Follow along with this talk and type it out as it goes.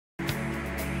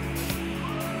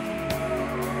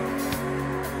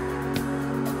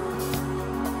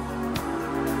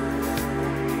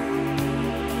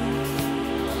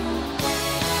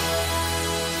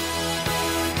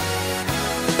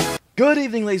Good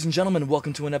evening, ladies and gentlemen.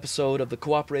 Welcome to an episode of the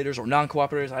Cooperators, or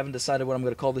Non-Cooperators. I haven't decided what I'm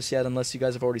going to call this yet, unless you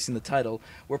guys have already seen the title.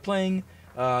 We're playing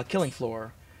Killing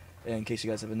Floor, in case you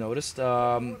guys haven't noticed.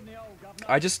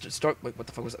 I just start. Wait, what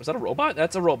the fuck was that? Was that a robot?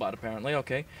 That's a robot, apparently.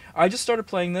 Okay. I just started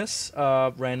playing this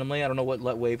randomly. I don't know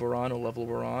what wave we're on or level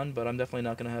we're on, but I'm definitely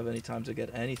not going to have any time to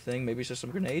get anything. Maybe it's just some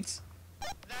grenades.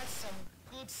 That's some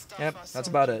good stuff. Yep, that's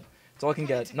about it. That's all I can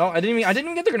get. No, I didn't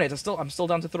even get the grenades. I'm still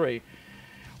down to 3.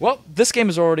 Well, this game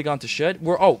has already gone to shit.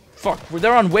 Oh, fuck.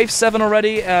 They're on wave 7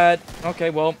 already at...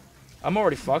 Okay, well, I'm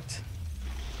already fucked.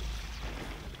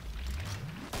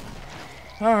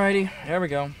 Alrighty, here we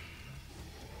go.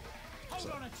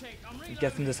 So, I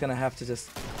guess I'm just gonna have to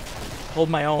just hold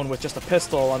my own with just a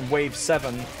pistol on wave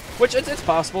 7. Which, it's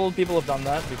possible. People have done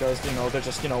that because, you know, they're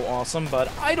just, you know, awesome.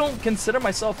 But I don't consider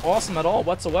myself awesome at all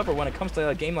whatsoever when it comes to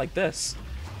a game like this.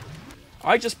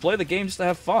 I just play the game just to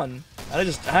have fun. And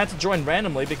I had to join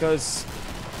randomly because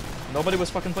nobody was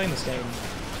fucking playing this game.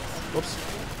 Whoops.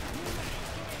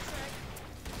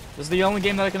 This is the only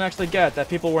game that I can actually get that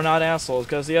people were not assholes.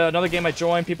 Because, yeah, another game I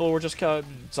joined, people were just...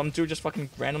 some dude just fucking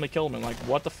randomly killed me. Like,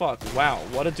 what the fuck? Wow,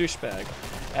 what a douchebag.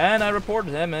 And I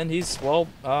reported him, and he's, well,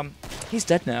 he's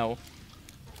dead now.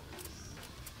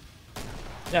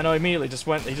 Yeah, no, immediately he just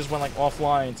went like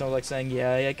offline. So like saying,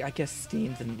 yeah, I guess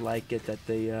Steam didn't like it that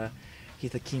they,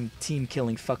 he's a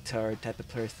team-killing fucktard type of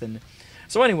person.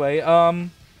 So anyway, I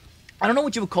don't know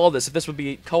what you would call this, if this would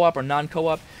be co-op or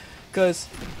non-co-op, because,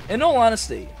 in all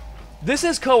honesty, this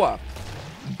is co-op,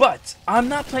 but I'm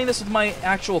not playing this with my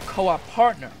actual co-op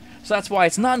partner, so that's why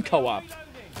it's non-co-op.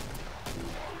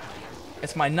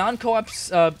 It's my non-co-op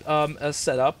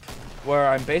setup, where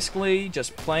I'm basically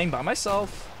just playing by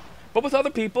myself, but with other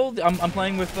people. I'm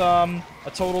playing with a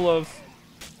total of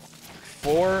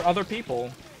 4 other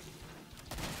people.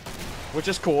 Which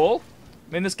is cool.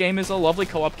 I mean, this game is a lovely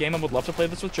co-op game. I would love to play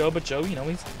this with Joe, but Joe, you know,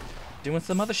 he's doing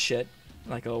some other shit,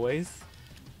 like always.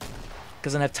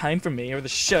 Doesn't have time for me or the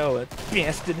show, that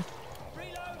bastard.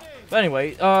 But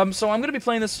anyway, so I'm gonna be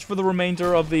playing this for the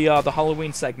remainder of the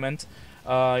Halloween segment.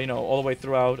 You know, all the way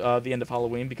throughout the end of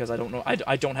Halloween, because I don't know,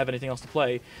 I don't have anything else to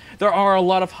play. There are a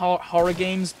lot of horror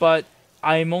games, but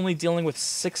I'm only dealing with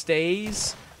 6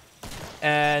 days,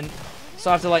 and so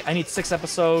I have to, like, I need 6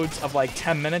 episodes of, like,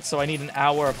 10 minutes, so I need an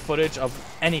hour of footage of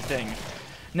anything.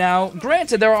 Now,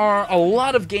 granted, there are a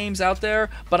lot of games out there,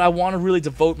 but I want to really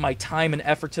devote my time and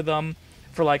effort to them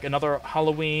for, like, another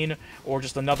Halloween, or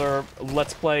just another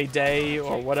Let's Play day,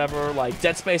 or whatever. Like,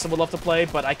 Dead Space I would love to play,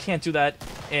 but I can't do that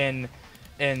in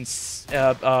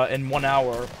 1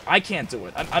 hour. I can't do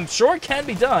it. I'm sure it can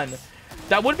be done.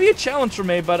 That would be a challenge for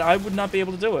me, but I would not be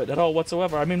able to do it at all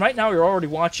whatsoever. I mean, right now you're already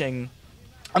watching...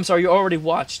 I'm sorry, you already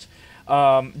watched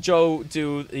Joe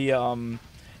do the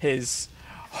his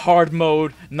hard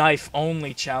mode knife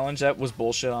only challenge. That was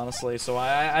bullshit, honestly. So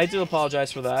I do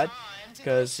apologize for that,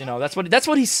 because you know that's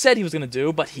what he said he was gonna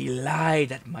do, but he lied,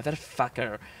 that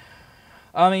motherfucker.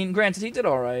 I mean, granted, he did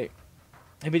all right.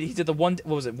 Maybe he did the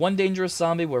one dangerous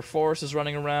zombie where Forrest is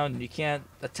running around and you can't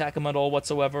attack him at all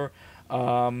whatsoever.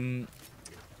 What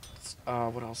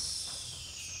else?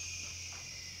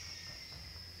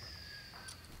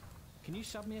 Can you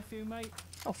sub me a few, mate?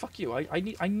 Oh, fuck you.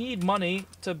 I need money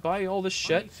to buy all this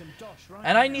shit.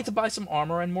 And I need to buy some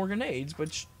armor and more grenades,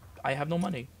 which I have no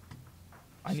money.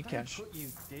 I need cash.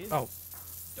 Oh.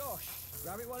 Dosh,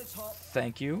 grab it while it's hot.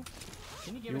 Thank you.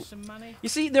 Can you give us some money? You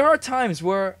see, there are times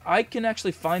where I can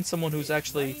actually find someone who's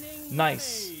actually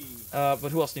nice. But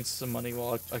who else needs some money?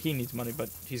 Well, he needs money, but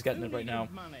he's getting it right now.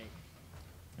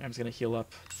 I'm just gonna heal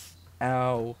up.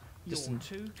 Ow.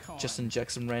 Just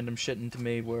inject some random shit into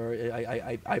me where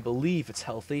I believe it's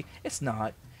healthy. It's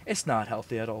not. It's not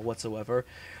healthy at all whatsoever.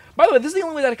 By the way, this is the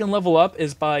only way that I can level up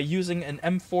is by using an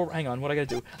M4. Hang on, what I gotta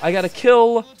do? I gotta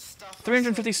kill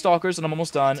 350 stalkers and I'm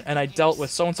almost done, and I dealt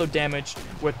with so-and-so damage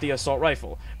with the assault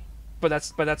rifle. But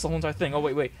that's the whole entire thing. Oh,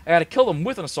 wait. I gotta kill them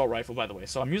with an assault rifle, by the way.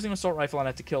 So I'm using an assault rifle and I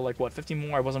have to kill, like, what, 50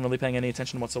 more? I wasn't really paying any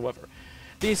attention whatsoever.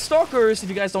 The stalkers, if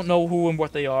you guys don't know who and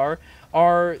what they are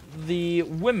the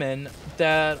women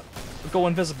that go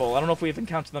invisible. I don't know if we've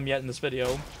encountered them yet in this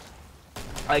video.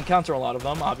 I encounter a lot of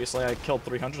them. Obviously, I killed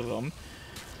 300 of them.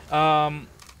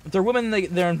 They're women,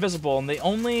 they're invisible, and they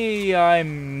only...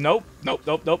 Nope.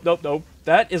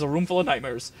 That is a room full of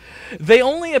nightmares. They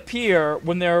only appear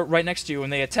when they're right next to you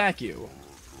and they attack you.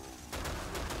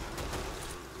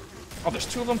 Oh, there's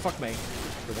 2 of them? Fuck me.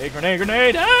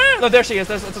 Grenade! Ah! No, there she is.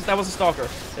 That was a stalker.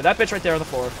 Yeah, that bitch right there on the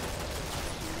floor.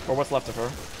 Or what's left of her.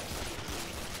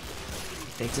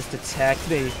 They just attacked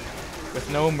me with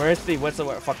no mercy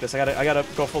whatsoever. Fuck this. I gotta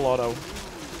go full auto.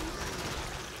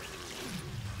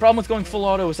 Problem with going full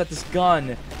auto is that this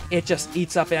gun it just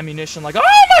eats up ammunition like, oh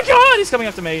my god, he's coming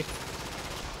after me.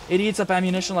 It eats up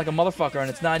ammunition like a motherfucker, and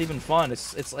it's not even fun.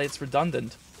 It's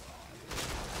redundant.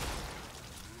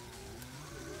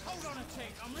 Hold on a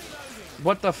tick, I'm reloading.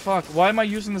 What the fuck? Why am I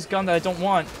using this gun that I don't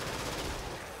want?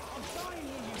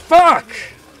 Fuck!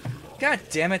 God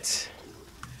damn it.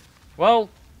 Well,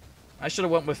 I should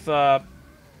have went with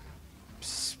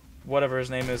whatever his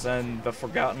name is and the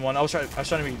forgotten one. I was trying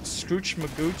to be Scooch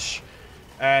Magooch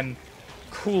and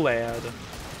Kool-Aid.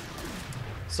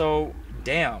 So,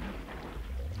 damn.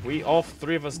 All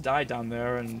three of us died down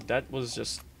there, and that was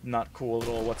just not cool at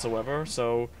all whatsoever.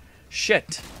 So,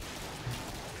 shit.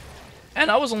 And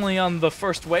I was only on the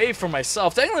first wave for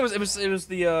myself. Technically, it was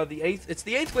the eighth. It's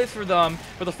the 8th wave for them,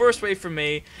 but the first wave for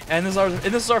me. And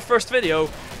this is our first video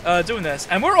doing this,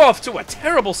 and we're off to a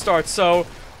terrible start. So,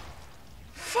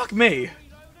 fuck me.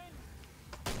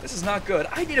 This is not good.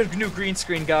 I need a new green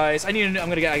screen, guys. I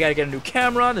gotta get a new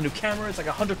camera. The new camera is like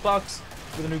 $100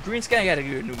 with a new green screen. I gotta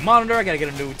get a new monitor. I gotta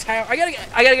get a new tower. I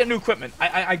gotta get new equipment.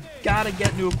 I gotta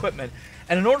get new equipment.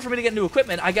 And in order for me to get new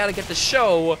equipment, I gotta get the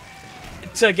show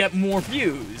to get more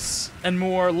views and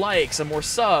more likes and more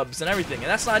subs and everything. And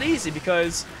that's not easy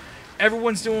because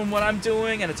everyone's doing what I'm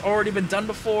doing and it's already been done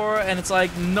before, and it's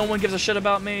like no one gives a shit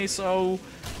about me, so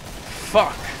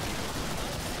fuck.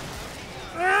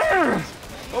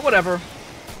 But whatever.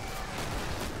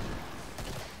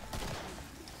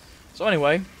 So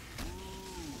anyway,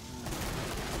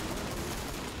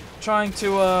 trying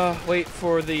to wait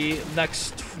for the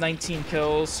next 19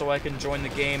 kills so I can join the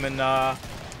game and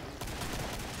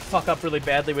fuck up really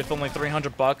badly with only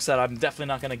 $300 that I'm definitely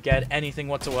not gonna get anything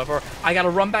whatsoever. I gotta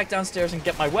run back downstairs and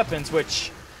get my weapons, which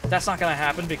that's not gonna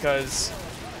happen because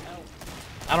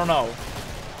I don't know.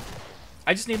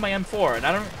 I just need my M4, and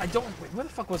I don't. Wait, where the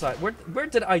fuck was I? Where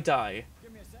did I die?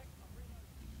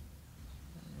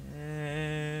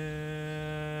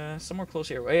 Somewhere close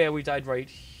here. Oh, yeah, we died right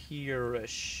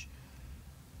here-ish.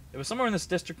 It was somewhere in this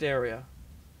district area.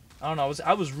 I don't know.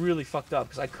 I was really fucked up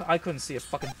because I couldn't see a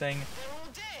fucking thing. They're all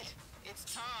dead.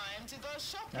 It's time to go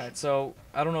shopping. All right, so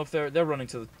I don't know if they're running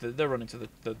to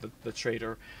the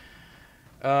trader.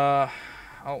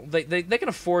 Oh, they can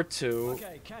afford to.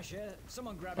 Okay, cashier,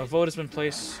 someone grab A it. vote has been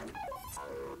placed.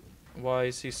 Why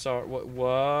is he sorry?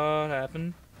 What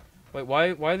happened? Wait,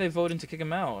 why are they voting to kick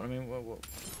him out? I mean,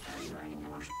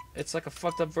 it's like a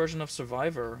fucked up version of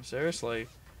Survivor. Seriously.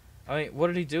 I mean, what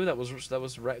did he do that was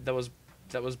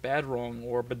bad wrong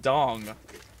or badong?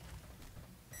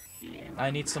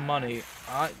 I need some money.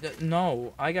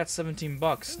 No, I got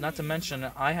 $17. Not to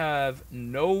mention, I have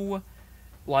no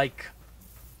like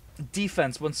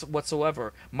defense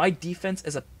whatsoever. My defense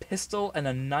is a pistol and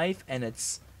a knife, and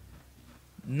it's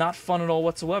not fun at all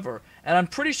whatsoever. And I'm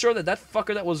pretty sure that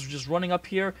fucker that was just running up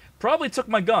here probably took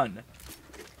my gun.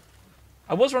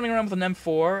 I was running around with an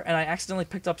M4, and I accidentally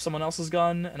picked up someone else's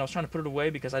gun, and I was trying to put it away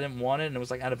because I didn't want it, and it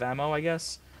was like out of ammo, I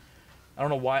guess. I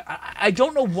don't know why. I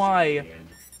don't know why.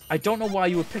 I don't know why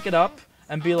you would pick it up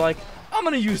and be like, I'm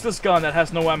gonna use this gun that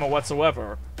has no ammo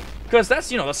whatsoever. Because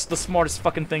that's, you know, that's the smartest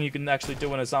fucking thing you can actually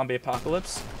do in a zombie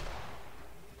apocalypse. I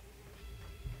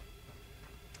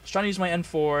was trying to use my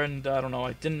N4, and I don't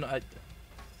know,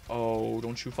 oh,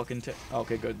 don't you fucking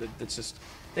okay, good.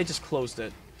 They just closed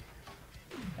it.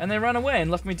 And they ran away and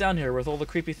left me down here with all the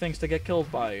creepy things to get killed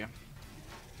by.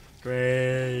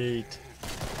 Great.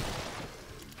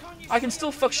 I can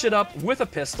still fuck shit up with a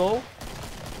pistol.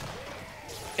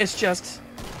 It's just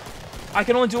I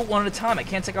can only do it one at a time. I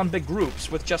can't take on big groups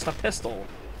with just a pistol.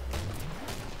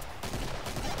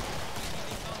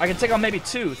 I can take on maybe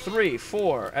 2, 3,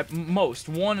 4 at most,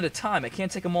 one at a time. I can't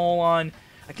take them all on.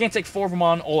 I can't take 4 of them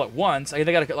on all at once. They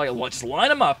gotta like just line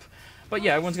them up. But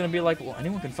yeah, everyone's gonna be like, well,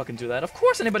 anyone can fucking do that. Of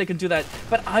course, anybody can do that.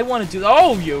 But I want to do.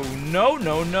 Oh,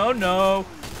 no.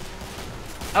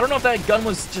 I don't know if that gun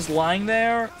was just lying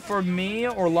there for me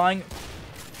or lying.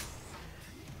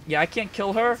 Yeah, I can't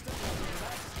kill her.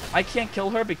 I can't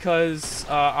kill her because,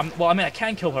 well, I mean, I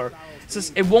can kill her. It's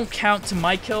just, it won't count to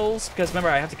my kills, because remember,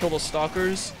 I have to kill those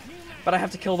stalkers, but I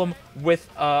have to kill them with,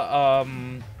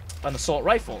 an assault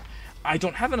rifle. I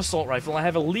don't have an assault rifle, I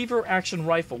have a lever action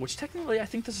rifle, which technically, I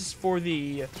think this is for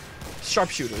the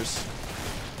sharpshooters.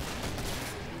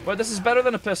 But this is better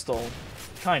than a pistol,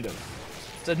 kind of.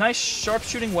 It's a nice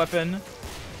sharpshooting weapon.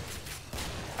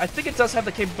 I think it does have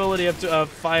the capability of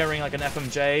firing like an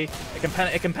FMJ.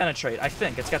 It can penetrate. I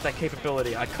think it's got that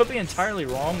capability. I could be entirely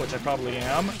wrong, which I probably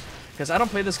am, because I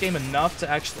don't play this game enough to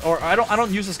actually, or I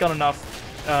don't use this gun enough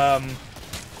to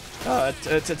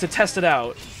test it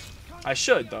out. I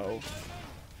should though.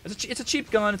 It's a cheap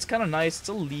gun. It's kind of nice. It's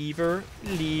a lever.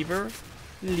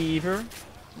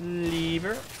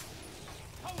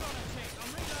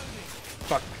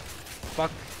 Fuck.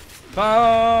 Fuck.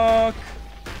 Fuck!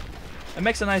 It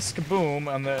makes a nice kaboom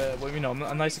on the, well, you know,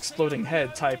 a nice exploding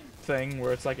head type thing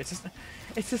where it's like, it's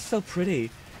just so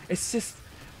pretty. It's just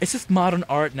modern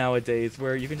art nowadays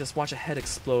where you can just watch a head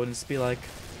explode and just be like,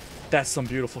 that's some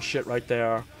beautiful shit right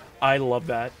there. I love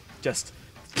that. Just,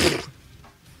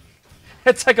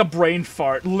 it's like a brain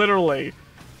fart, literally.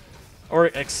 Or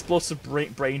an explosive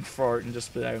brain fart and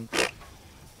just be like,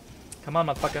 come on,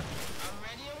 motherfucker. I'm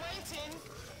ready and waiting.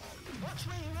 Watch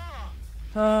where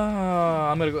you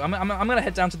are. I'm gonna go. I'm gonna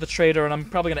head down to the trader, and I'm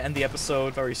probably gonna end the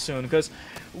episode very soon because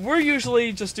we're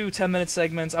usually just do 10-minute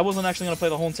segments. I wasn't actually gonna play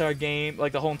the whole entire game,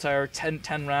 like the whole entire 10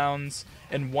 rounds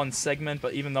in one segment.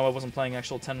 But even though I wasn't playing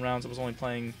actual 10 rounds, I was only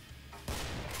playing.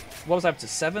 What was I up to?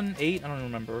 7, 8? I don't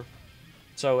remember.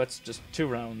 So it's just 2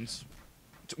 rounds.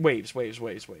 Waves.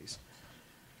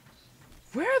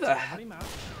 Where the hell?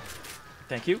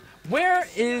 Thank you. Where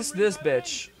is this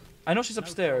bitch? I know she's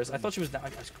upstairs. I thought she was down. I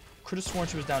could have sworn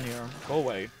she was down here. Go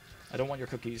away. I don't want your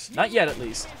cookies. Not yet, at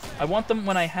least. I want them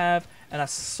when I have an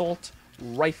assault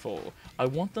rifle. I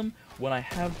want them when I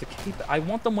have the I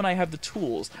want them when I have the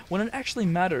tools. When it actually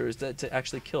matters to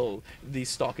actually kill these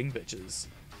stalking bitches.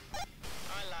 I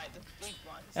like the big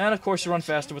ones. And of course, you run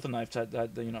faster with a knife.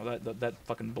 That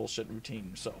fucking bullshit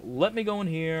routine. So let me go in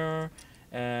here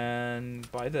and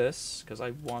buy this because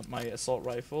I want my assault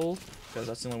rifle because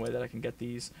that's the only way that I can get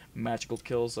these magical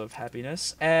kills of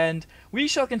happiness. And we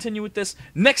shall continue with this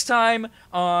next time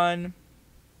on.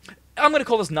 I'm gonna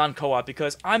call this non-co-op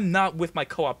because I'm not with my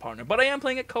co-op partner, but I am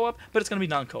playing it co-op. But it's gonna be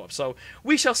non-co-op. So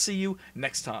we shall see you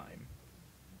next time.